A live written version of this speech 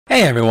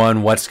Hey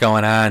everyone, what's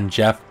going on?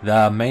 Jeff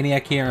the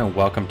Maniac here, and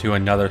welcome to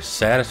another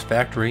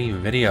Satisfactory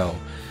video.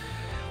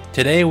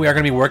 Today we are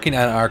going to be working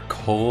on our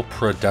coal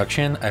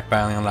production. I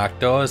finally unlocked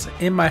those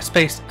in my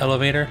space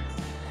elevator,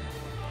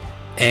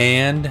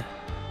 and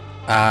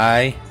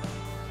I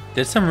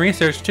did some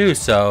research too,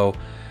 so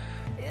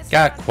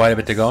got quite a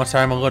bit to go.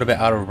 Sorry I'm a little bit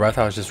out of breath,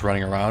 I was just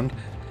running around,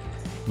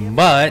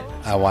 but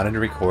I wanted to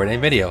record a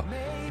video.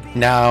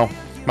 Now,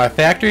 my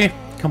factory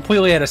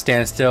completely at a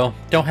standstill,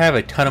 don't have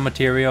a ton of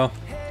material.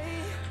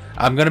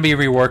 I'm going to be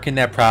reworking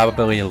that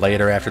probably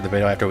later after the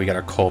video, after we get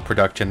our coal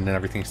production and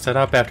everything set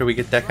up, after we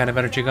get that kind of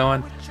energy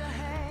going.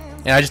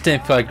 And I just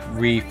didn't feel like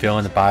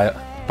refilling the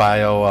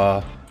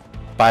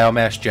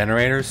biomass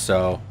generators,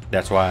 so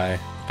that's why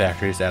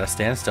factory's at a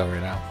standstill right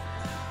now.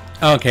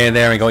 Okay,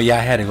 there we go. Yeah,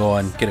 I had to go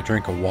and get a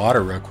drink of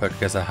water real quick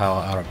because of how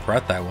out of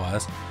breath I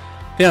was.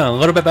 Feeling a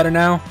little bit better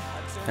now.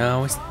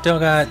 We still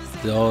got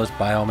those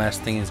biomass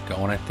things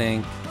going, I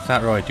think. It's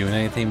not really doing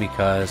anything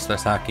because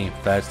that's not getting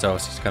fed, so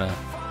it's just gonna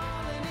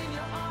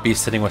be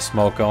sitting with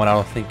smoke going. I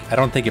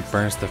don't think it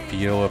burns the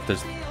fuel if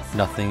there's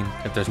no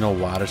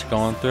wattage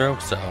going through,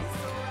 so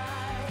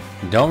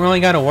don't really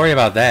got to worry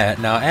about that.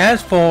 Now,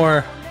 as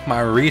for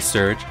my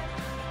research,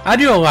 I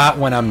do a lot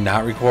when I'm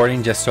not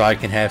recording just so I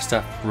can have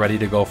stuff ready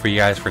to go for you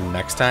guys for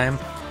next time.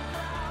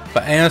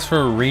 But as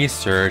for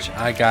research,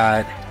 I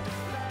got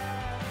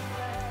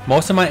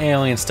most of my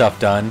alien stuff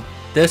done.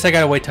 This I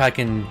gotta wait till I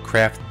can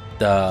craft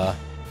the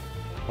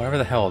whatever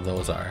the hell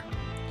those are,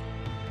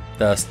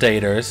 the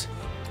stators.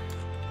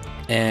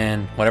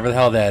 And whatever the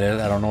hell that is,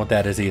 I don't know what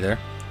that is either.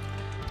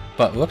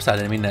 But whoops, I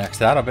didn't mean to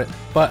exit out of it.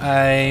 But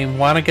I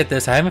want to get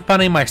this. I haven't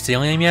found any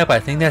mycelium yet, but I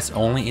think that's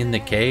only in the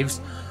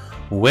caves,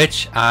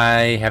 which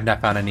I have not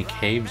found any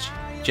caves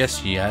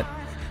just yet.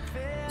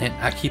 And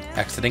I keep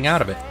exiting out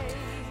of it.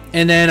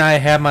 And then I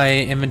have my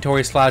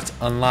inventory slots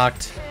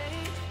unlocked.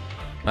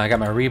 I got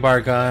my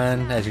rebar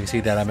gun, as you can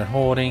see, that I've been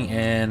holding,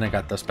 and I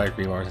got the spike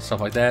rebars and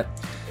stuff like that.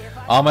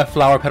 All my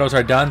flower petals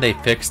are done. They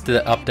fixed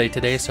the update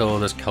today, so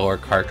there's color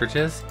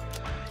cartridges.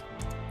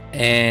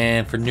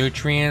 And for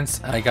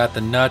nutrients, I got the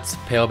nuts,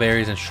 pale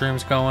berries, and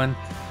shrooms going.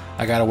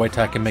 I gotta wait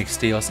till I can make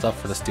steel stuff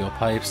for the steel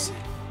pipes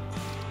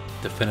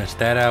to finish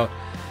that out.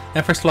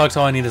 And for slugs,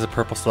 all I need is a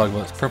purple slug,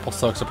 but purple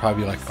slugs are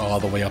probably like all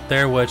the way up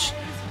there, which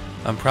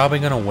I'm probably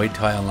gonna wait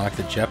till I unlock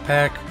the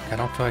jetpack. I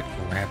don't feel like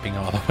ramping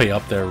all the way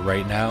up there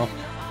right now.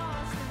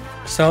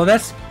 So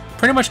that's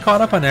pretty much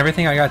caught up on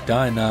everything I got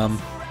done.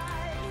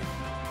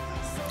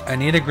 I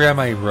need to grab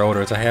my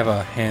rotors. I have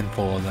a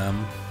handful of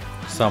them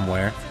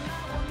somewhere.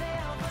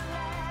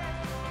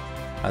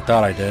 I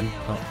thought I did.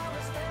 Oh,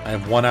 I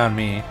have one on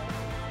me.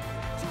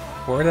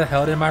 Where the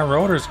hell did my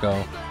rotors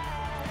go?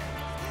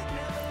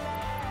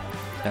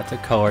 That's a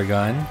color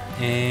gun.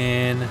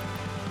 And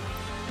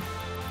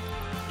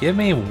give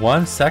me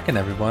 1 second,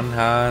 everyone.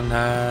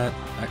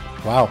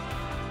 Wow.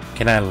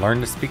 Can I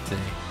learn to speak today?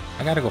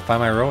 I gotta go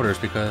find my rotors,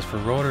 because for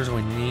rotors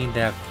we need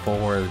that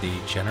for the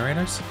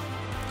generators.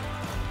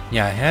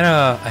 Yeah, I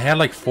had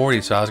like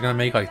 40, so I was gonna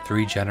make like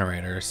 3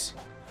 generators.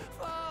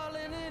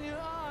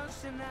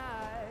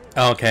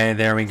 Okay,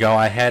 there we go.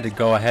 I had to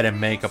go ahead and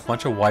make a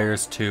bunch of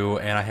wires too,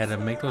 and I had to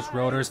make those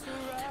rotors.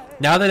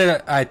 Now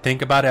that I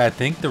think about it, I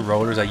think the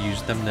rotors, I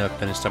used them to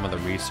finish some of the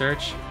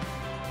research.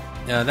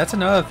 That's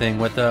another thing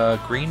with the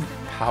green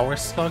power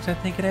slugs, I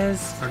think it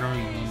is. Or no,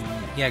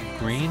 yeah,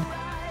 green.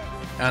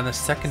 On the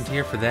second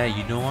tier for that,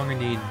 you no longer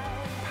need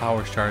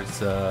power shards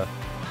to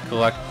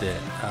collect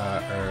it,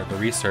 or to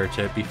research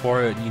it.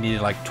 Before, you needed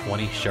like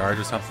 20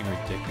 shards or something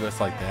ridiculous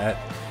like that.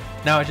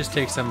 Now it just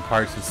takes some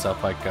parts and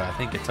stuff like, I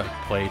think it's like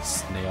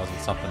plates, nails,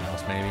 and something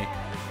else maybe.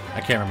 I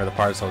can't remember the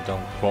parts, so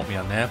don't quote me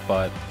on that,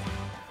 but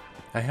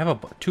I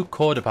have 2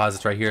 coal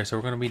deposits right here, so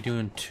we're going to be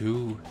doing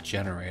 2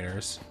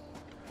 generators.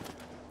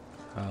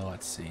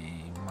 Let's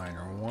see,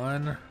 miner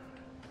 1.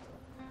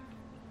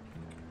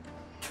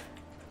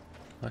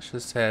 Let's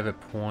just have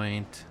it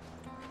point,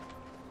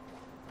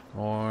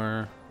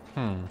 or,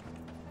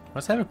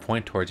 let's have it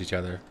point towards each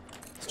other.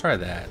 Let's try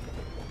that.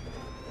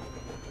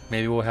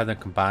 Maybe we'll have them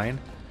combine.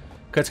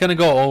 Cause it's gonna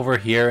go over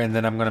here, and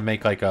then I'm gonna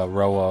make like a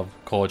row of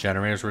coal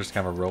generators. We're just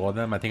gonna have a row of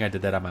them. I think I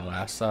did that on my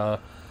last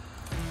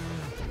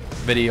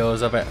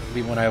videos of it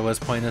when I was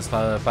playing this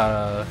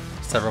about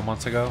several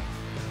months ago.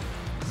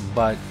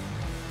 But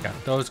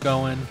got those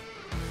going.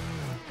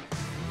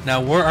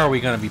 Now, where are we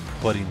gonna be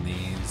putting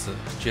these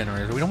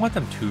generators? We don't want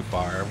them too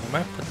far. We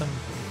might put them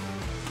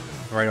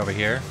right over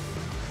here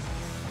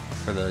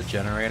for the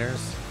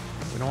generators.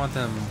 We don't want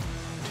them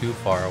too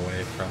far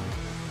away from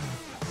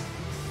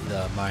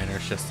the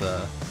miners, just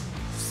to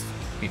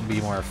be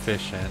more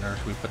efficient. Or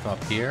should we put them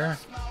up here?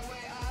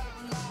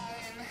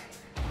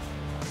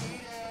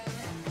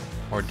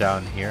 Or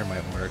down here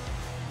might work.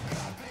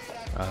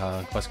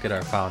 Let's get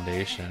our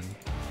foundation.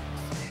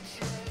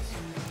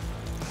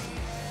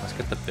 Let's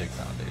get the big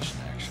foundation,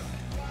 actually.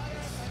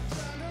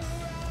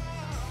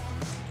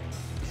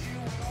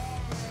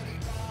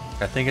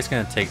 I think it's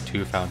going to take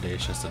 2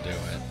 foundations to do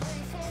it.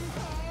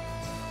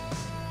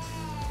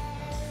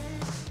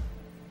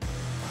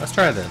 Let's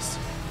try this.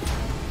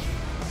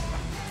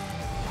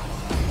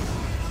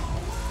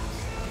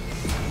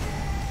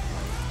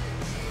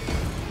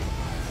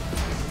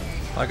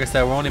 Like I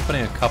said, we're only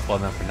putting a couple of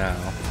them for now.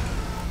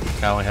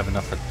 I only have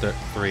enough for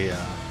 3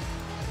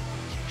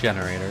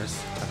 generators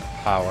to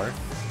power.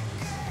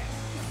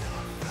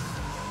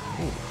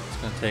 Ooh, it's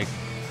gonna take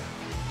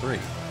 3.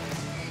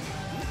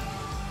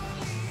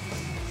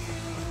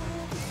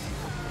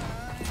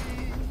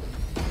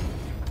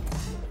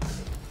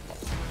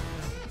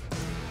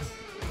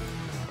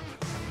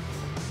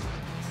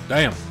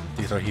 Damn,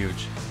 these are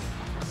huge.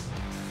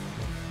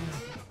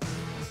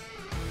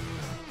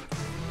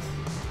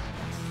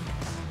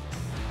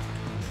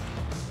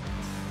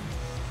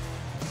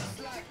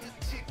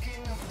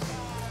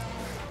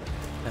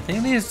 I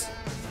think these,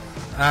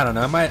 I don't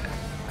know,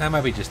 I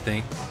might be just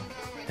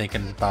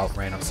thinking about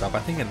random stuff. I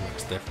think it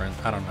looks different.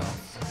 I don't know.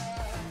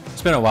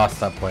 It's been a while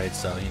since I played,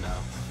 so you know.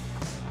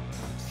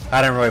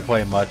 I didn't really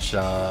play much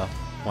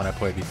when I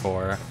played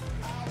before.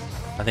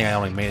 I think I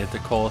only made it to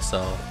Cole,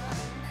 so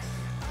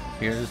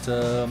here's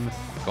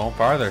going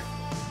farther.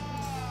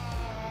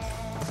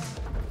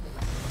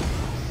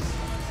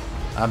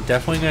 I'm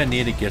definitely gonna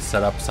need to get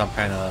set up some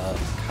kind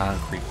of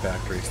concrete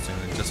factory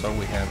soon, just so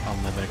we have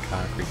unlimited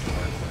concrete to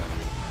work with.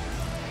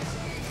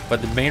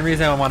 But the main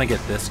reason I want to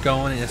get this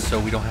going is so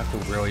we don't have to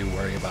really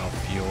worry about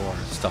fuel or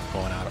stuff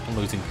going out and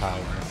losing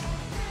power.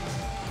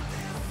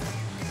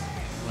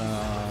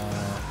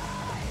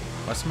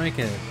 Let's make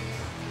it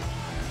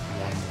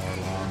 1 more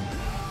long.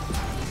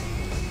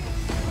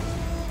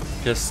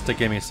 Just to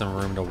give me some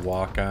room to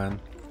walk on.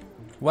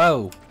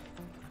 Whoa!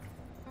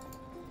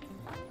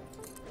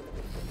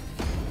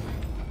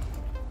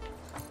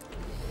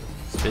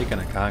 Speaking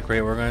of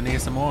concrete, we're gonna need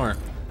some more.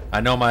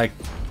 I know my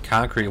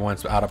concrete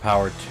one's out of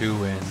power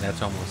too, and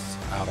that's almost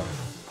out of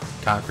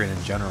concrete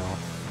in general.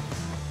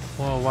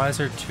 Well, why is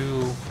there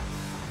 2?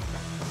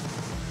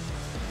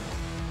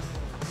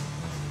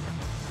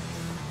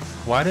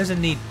 Why does it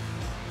need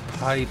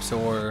pipes,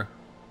 or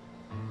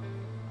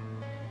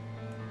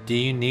do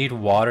you need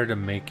water to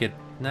make it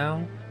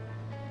now?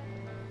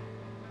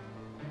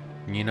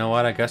 You know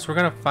what? I guess we're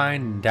gonna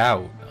find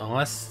out.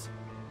 Unless,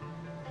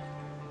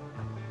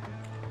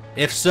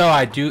 if so,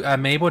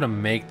 I'm able to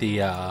make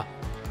the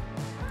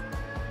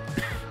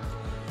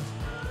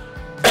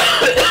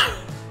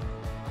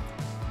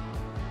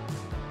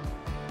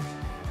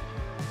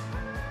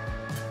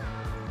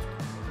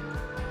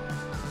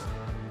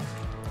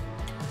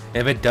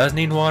if it does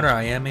need water,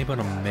 I am able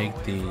to make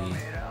the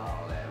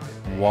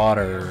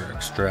water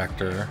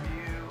extractor.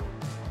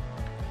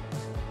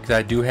 Because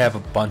I do have a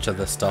bunch of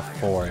the stuff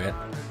for it.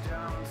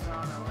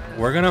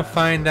 We're gonna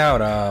find out.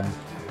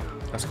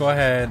 Let's go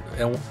ahead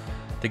and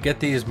to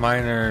get these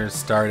miners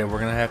started, we're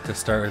gonna have to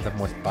start them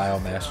with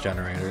biomass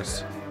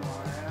generators.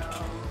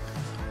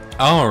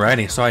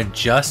 Alrighty, so I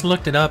just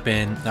looked it up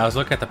and I was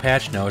looking at the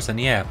patch notes, and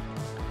yeah,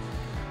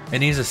 it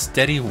needs a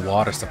steady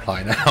water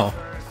supply now.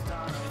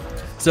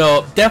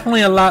 So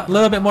definitely a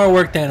little bit more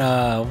work than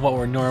what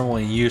we're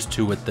normally used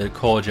to with the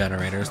coal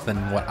generators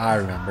than what I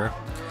remember.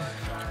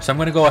 So I'm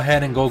gonna go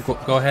ahead and go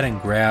ahead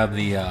and grab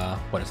the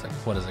what is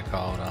it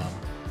called?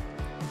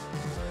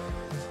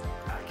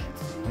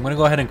 I'm gonna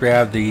go ahead and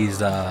grab these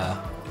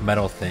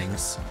metal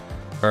things,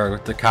 or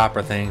the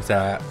copper things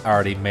that I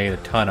already made a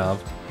ton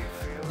of.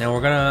 Now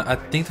I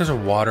think there's a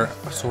water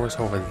source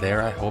over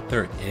there. I hope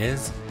there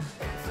is,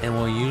 and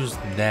we'll use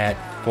that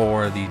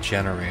for the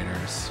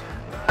generators.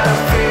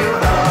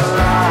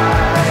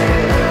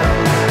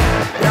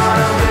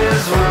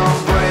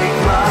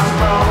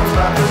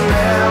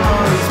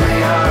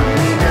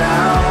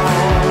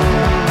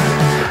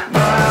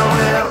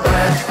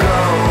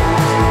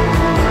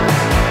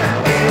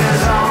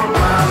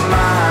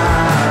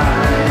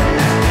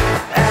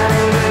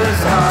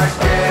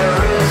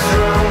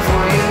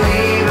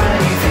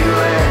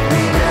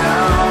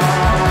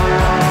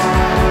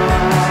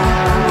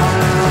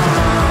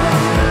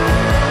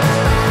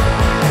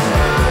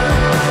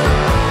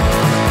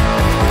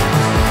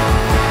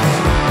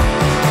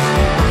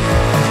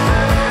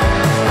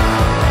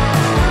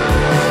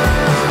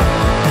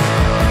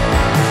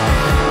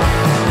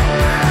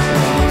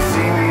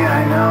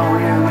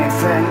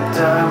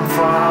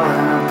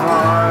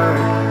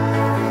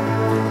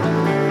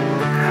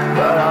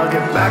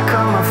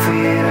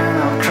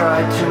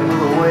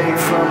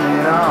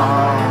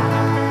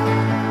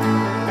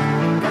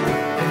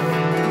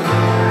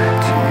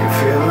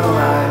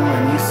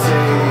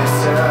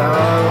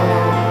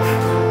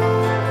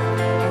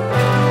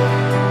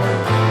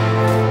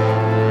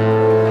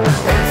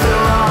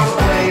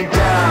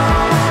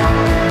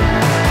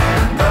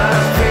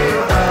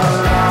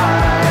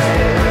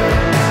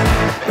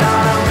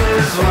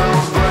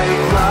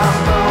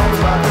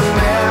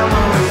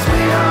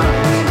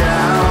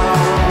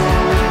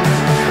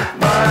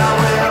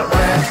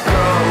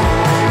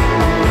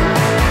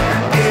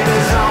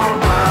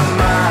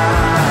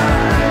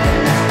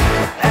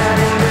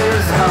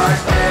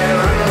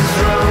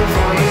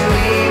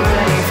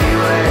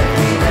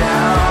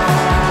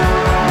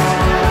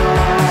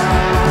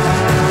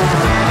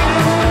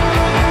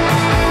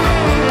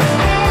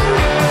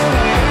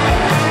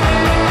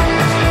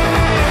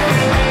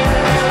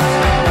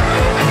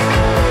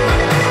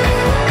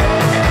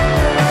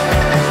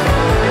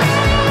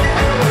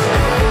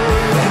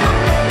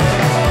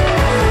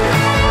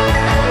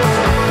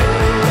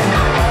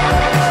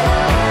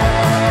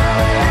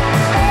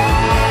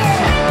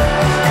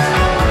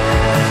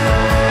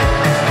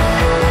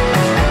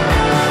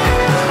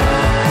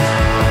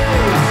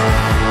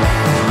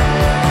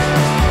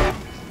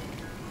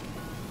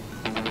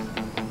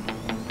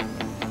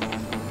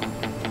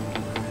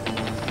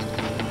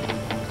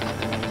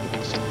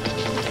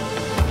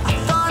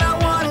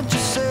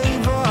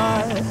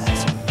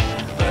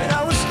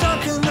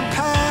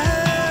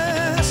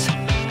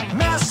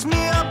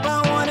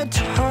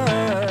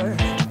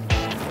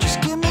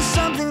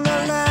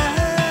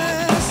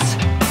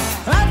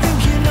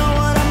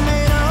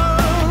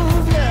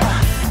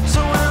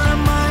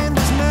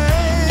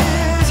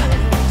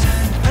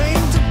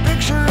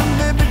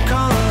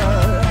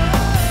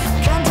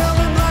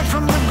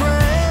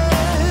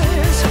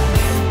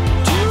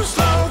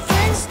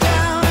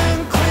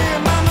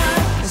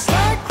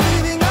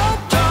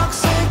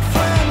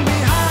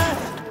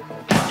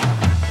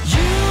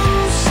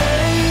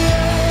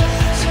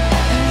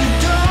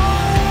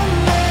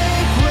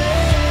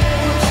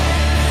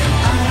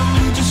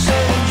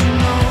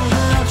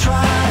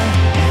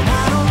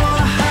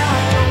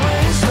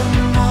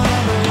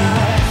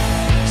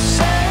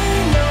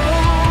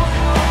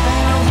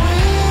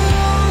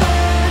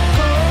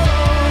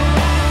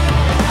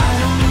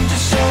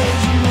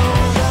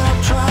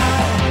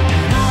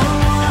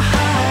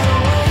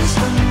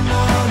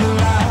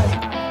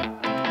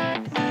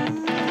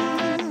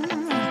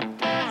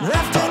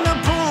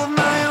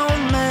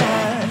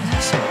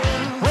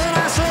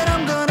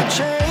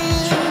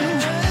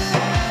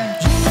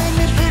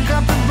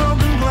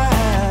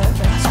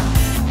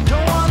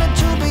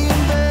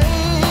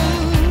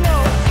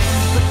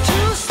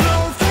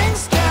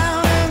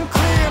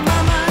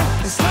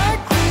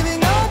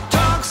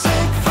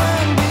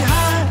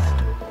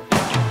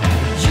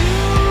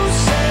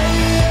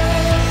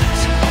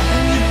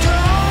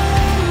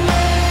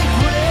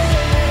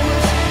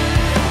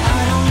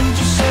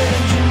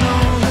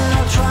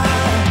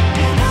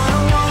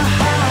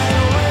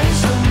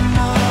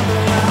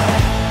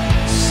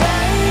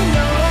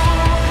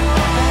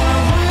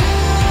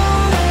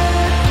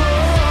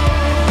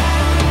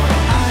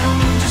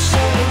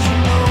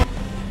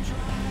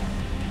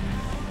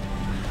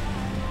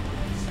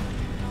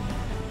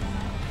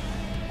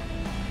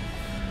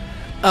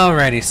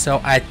 Alrighty,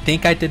 so I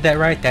think I did that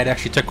right. That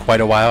actually took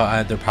quite a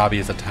while. There probably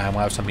is a time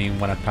lapse of me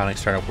when I finally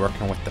started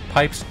working with the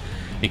pipes,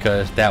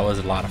 because that was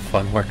a lot of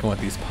fun working with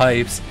these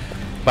pipes.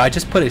 But I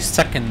just put a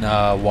second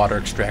water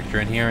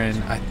extractor in here,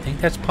 and I think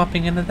that's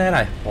pumping into that.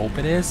 I hope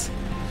it is.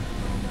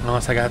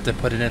 Unless I got to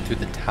put it in through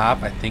the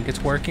top, I think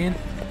it's working.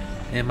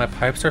 And my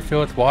pipes are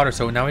filled with water,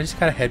 so now we just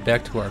gotta head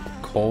back to our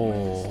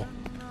coal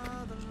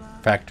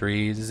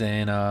factories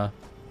and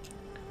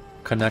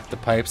connect the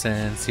pipes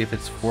and see if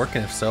it's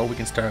working. If so, we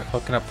can start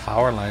hooking up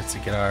power lines to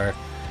get our...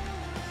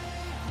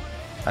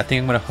 I think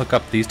I'm going to hook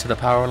up these to the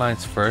power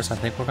lines first. I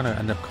think we're going to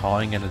end up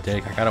calling it a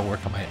day. I got to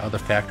work on my other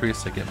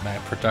factories to get my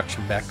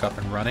production back up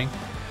and running.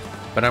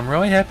 But I'm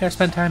really happy I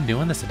spent time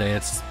doing this today.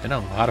 It's been a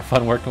lot of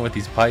fun working with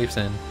these pipes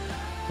and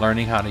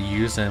learning how to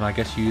use them. I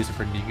guess you use it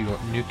for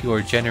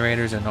nuclear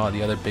generators and all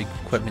the other big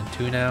equipment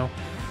too now.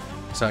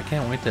 So I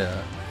can't wait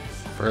to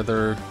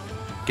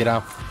get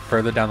out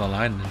further down the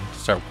line and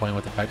start playing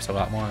with the pipes a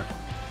lot more.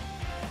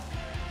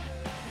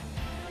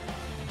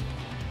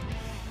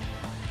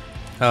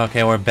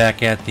 Okay, we're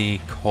back at the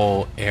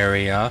coal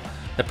area.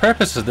 The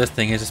purpose of this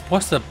thing is it's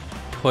supposed to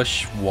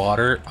push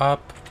water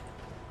up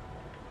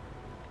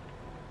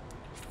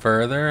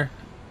further.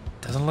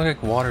 Doesn't look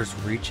like water's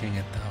reaching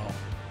it though.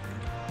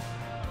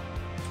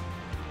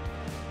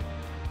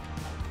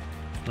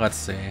 Let's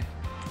see.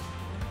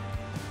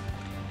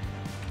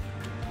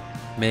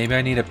 Maybe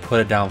I need to put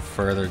it down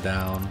further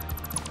down.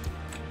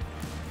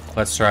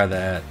 Let's try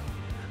that.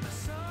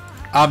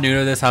 I'm new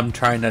to this. I'm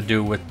trying to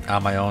do it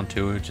on my own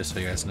too, just so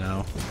you guys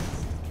know.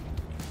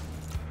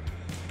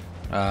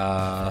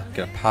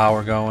 Get a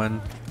power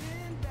going.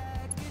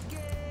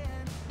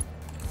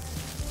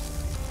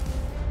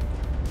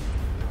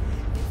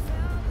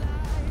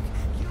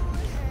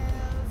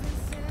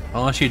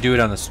 Unless you do it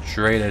on the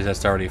straight edge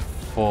that's already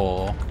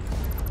full.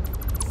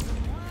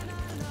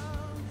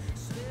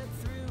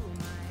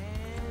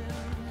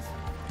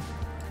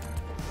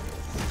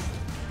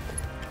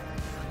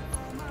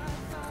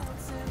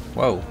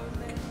 Whoa.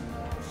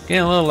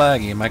 Getting a little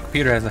laggy. My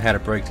computer hasn't had a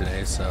break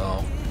today,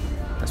 so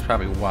that's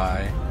probably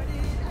why.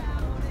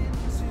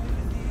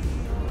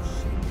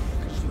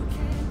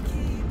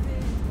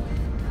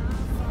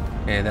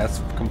 Okay,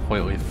 that's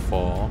completely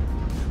full.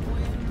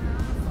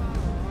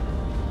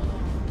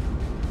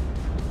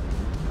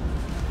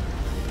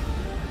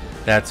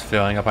 That's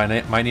filling up.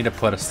 I might need to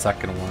put a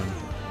second one.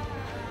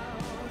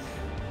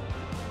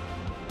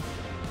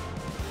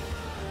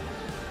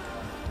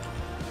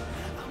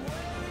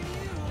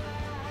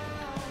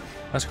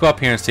 Let's go up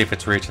here and see if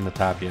it's reaching the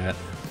top yet.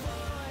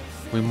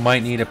 We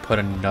might need to put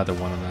another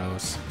one of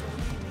those.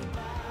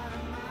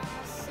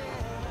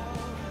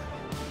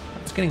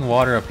 It's getting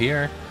water up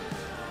here.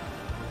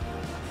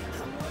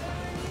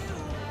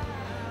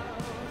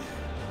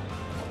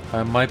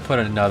 I might put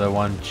another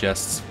one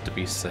just to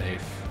be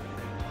safe.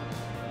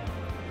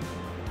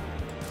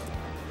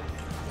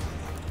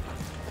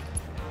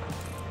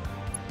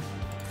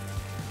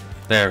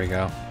 There we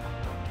go.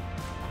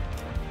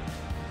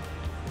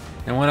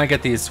 And when I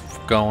get these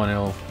going,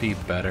 it'll be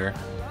better.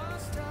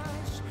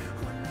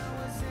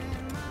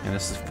 And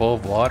this is full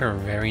of water.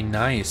 Very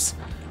nice.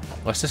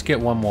 Let's just get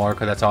one more,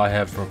 because that's all I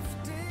have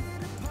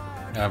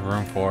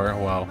room for.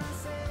 Well,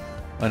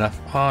 enough.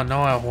 Oh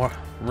no,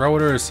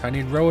 rotors. I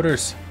need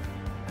rotors.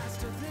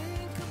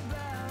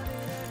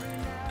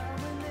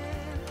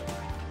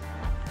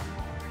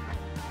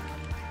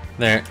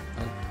 There.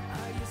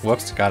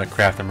 Whoops, gotta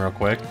craft them real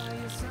quick.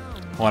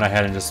 Went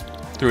ahead and just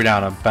threw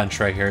down a bench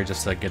right here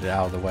just to get it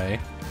out of the way.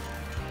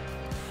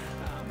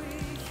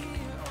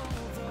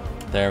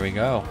 There we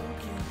go.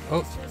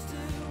 Oh.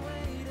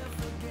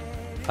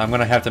 I'm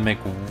gonna have to make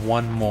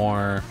one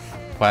more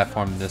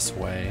platform this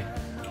way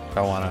if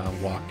I want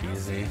to walk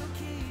easy.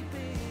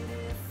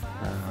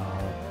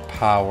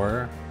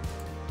 Power,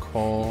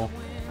 coal.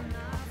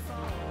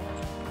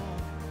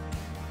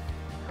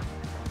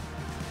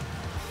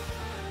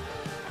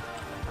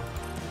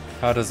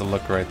 How does it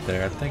look right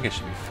there? I think it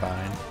should be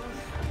fine.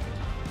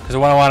 Because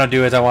what I want to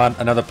do is I want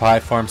another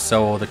platform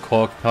so the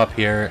coal can come up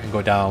here and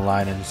go down a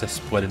line and just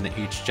split into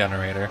each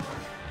generator.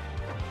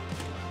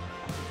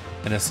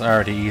 And it's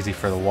already easy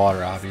for the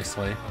water,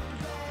 obviously.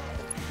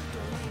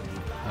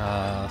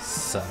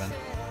 7.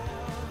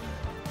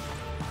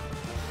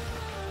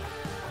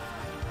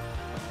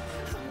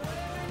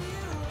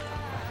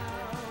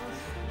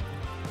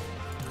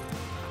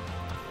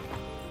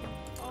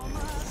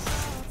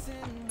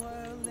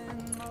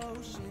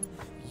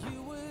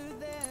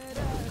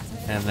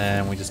 And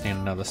then we just need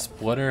another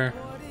splitter.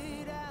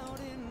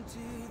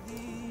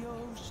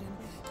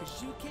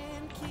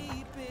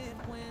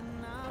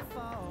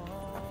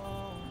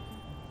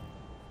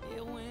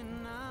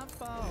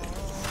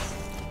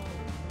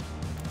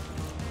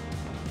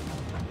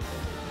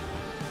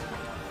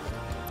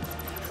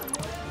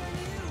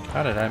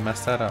 How did I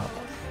mess that up?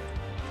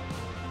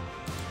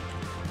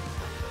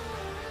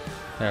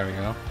 There we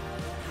go.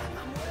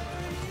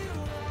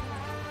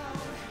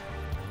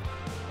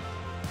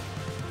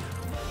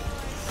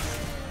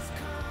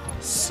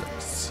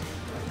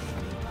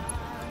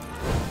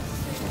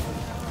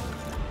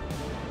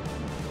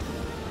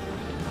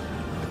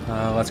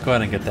 Let's go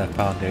ahead and get that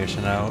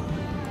foundation out.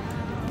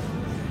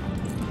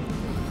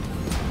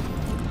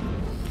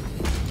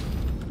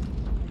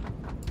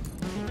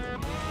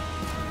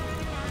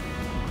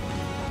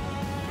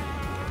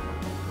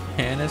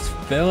 And it's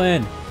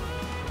filling.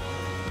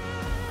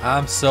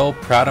 I'm so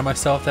proud of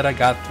myself that I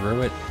got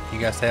through it. You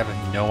guys have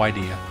no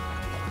idea.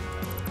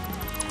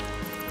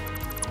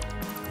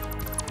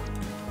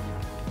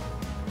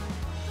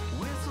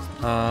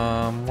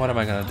 What am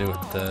I gonna do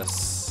with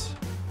this?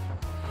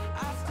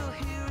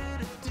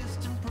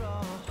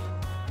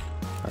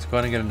 Let's go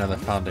ahead and get another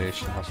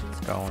foundation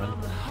going.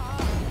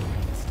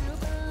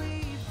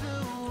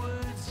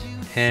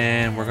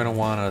 And we're gonna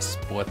wanna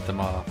split them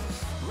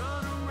off.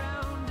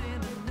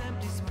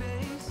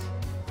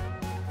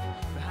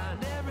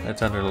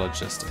 It's under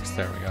logistics.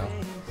 There we go.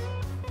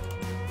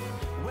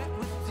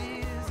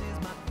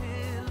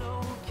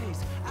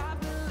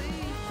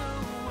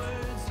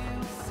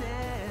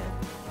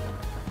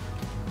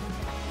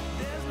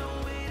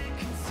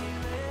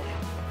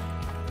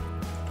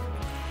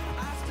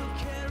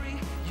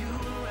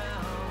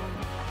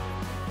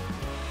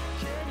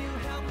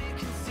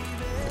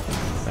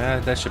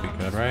 That should be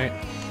good, right?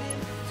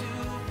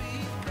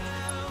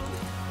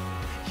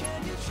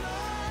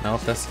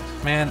 Nope, that's...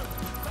 Man,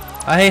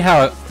 I hate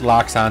how it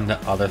locks on to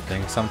other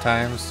things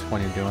sometimes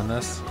when you're doing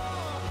this.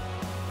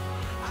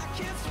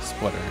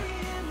 Splitter.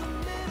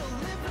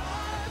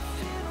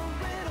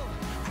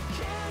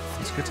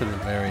 Let's get to the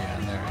very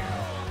end. There we go.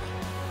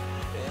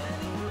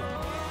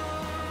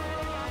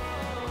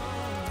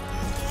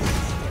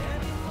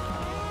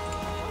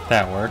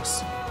 That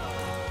works.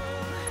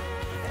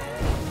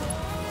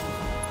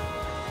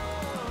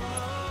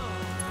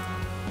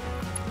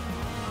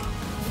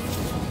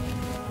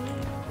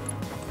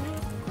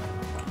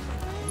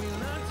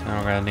 Now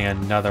we're gonna need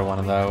another one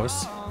of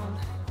those.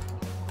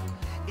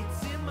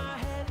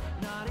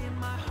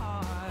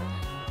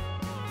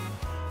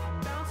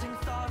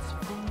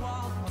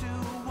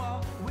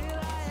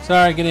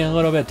 Sorry, getting a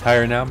little bit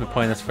tired now. I've been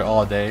playing this for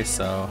all day,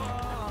 so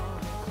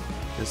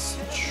just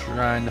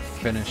trying to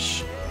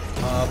finish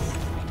up.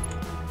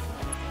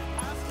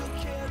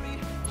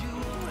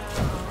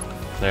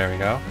 There we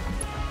go.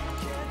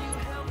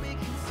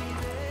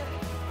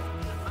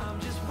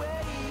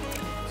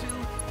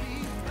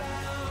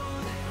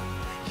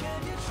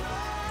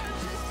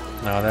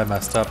 No, that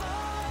messed up.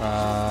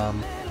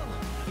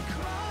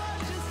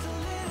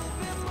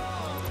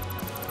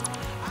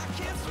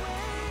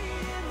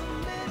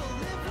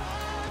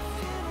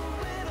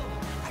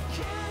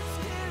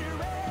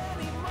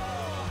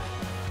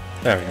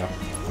 There we go.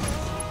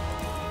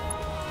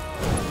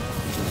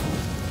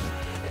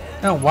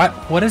 No,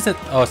 what is it?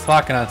 Oh, it's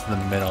locking onto the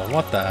middle.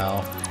 What the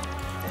hell?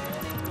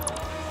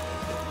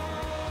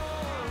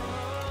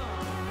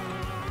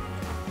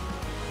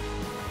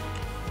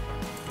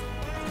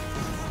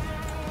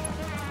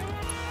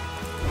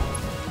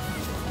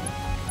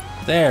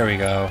 There we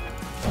go.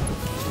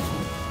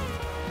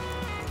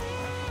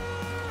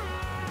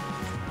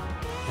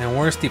 And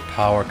where's the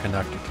power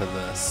connected to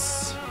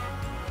this?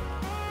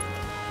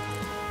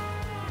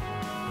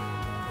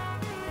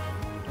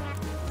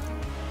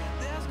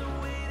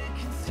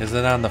 Is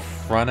it on the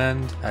front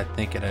end? I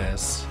think it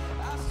is.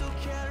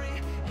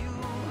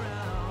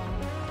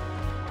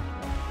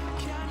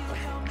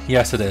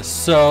 Yes, it is.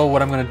 So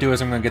what I'm going to do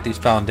is I'm going to get these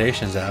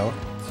foundations out.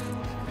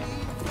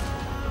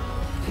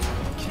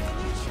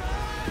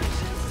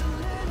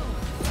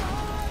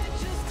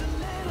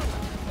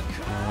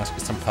 Let's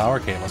get some power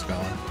cables going.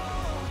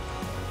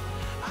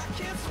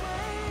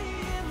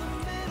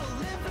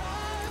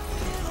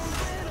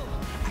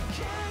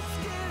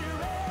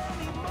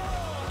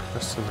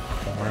 Just to the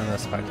corner,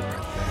 that's might go right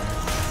there.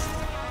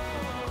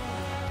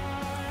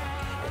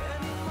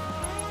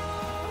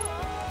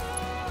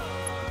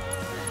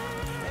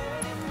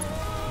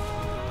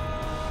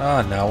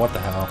 Oh no, what the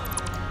hell?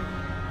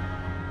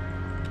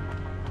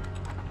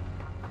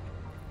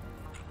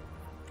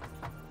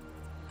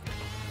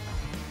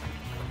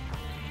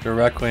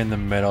 Directly in the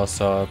middle,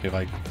 so it'll be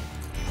like...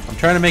 I'm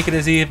trying to make it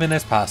as even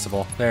as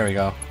possible. There we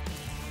go.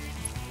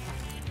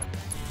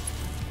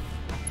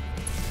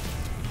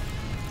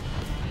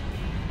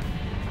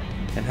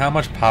 And how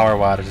much power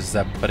wattage is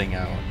that putting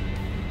out?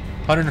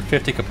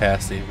 150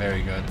 capacity,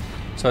 very good.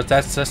 So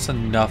that's just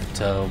enough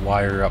to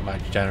wire up my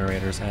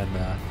generators and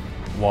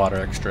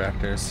water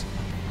extractors.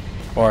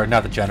 Or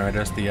not the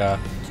generators, the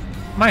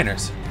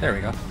miners. There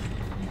we go.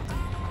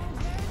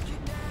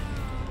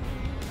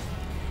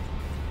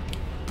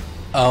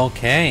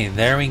 Okay,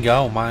 there we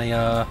go.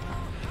 My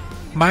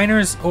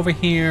miners over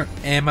here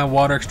and my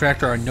water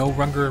extractor are no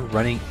longer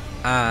running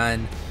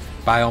on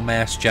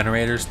biomass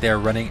generators. They're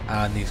running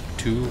on these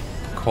two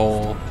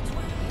coal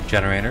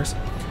generators.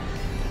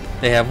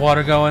 They have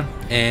water going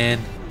and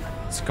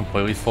it's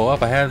completely full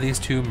up. I have these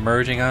two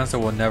merging on, so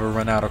we'll never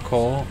run out of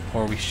coal,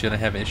 or we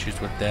shouldn't have issues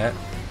with that.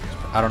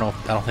 I don't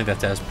think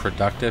that's as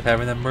productive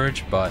having them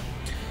merge, but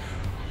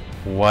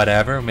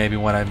whatever. Maybe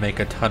when I make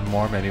a ton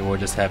more, maybe we'll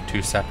just have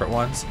two separate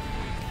ones.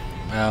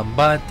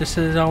 But this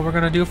is all we're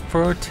gonna do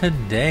for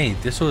today.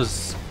 This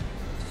was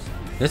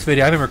This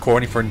video I've been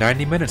recording for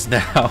 90 minutes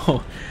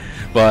now.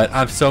 But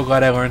I'm so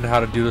glad I learned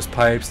how to do those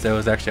pipes. That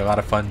was actually a lot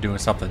of fun doing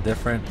something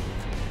different.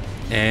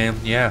 And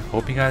yeah,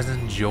 hope you guys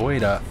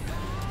enjoyed.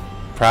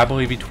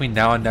 Probably between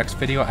now and next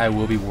video, I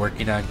will be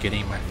working on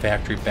getting my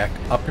factory back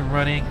up and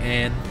running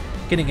and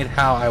getting it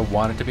how I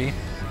want it to be.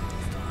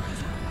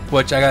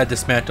 Which I gotta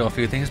dismantle a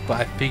few things,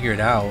 but I figured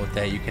out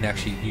that you can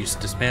actually use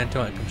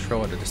dismantle and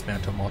control to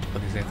dismantle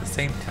multiple things at the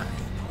same time.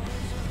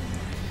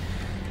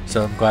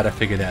 So I'm glad I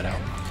figured that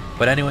out.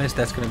 But anyways,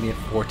 that's gonna be it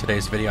for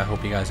today's video. I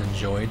hope you guys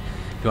enjoyed.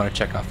 If you want to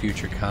check out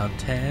future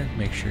content,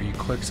 make sure you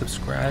click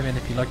subscribe, and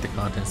if you like the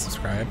content,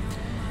 subscribe.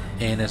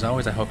 And as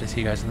always, I hope to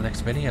see you guys in the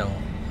next video.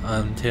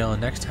 Until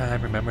next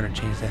time, remember to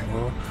change that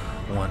rule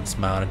one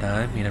smile at a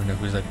time. You never know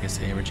whose life you can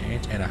save or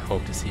change, and I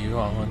hope to see you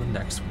all in the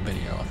next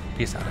video.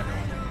 Peace out,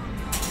 everyone.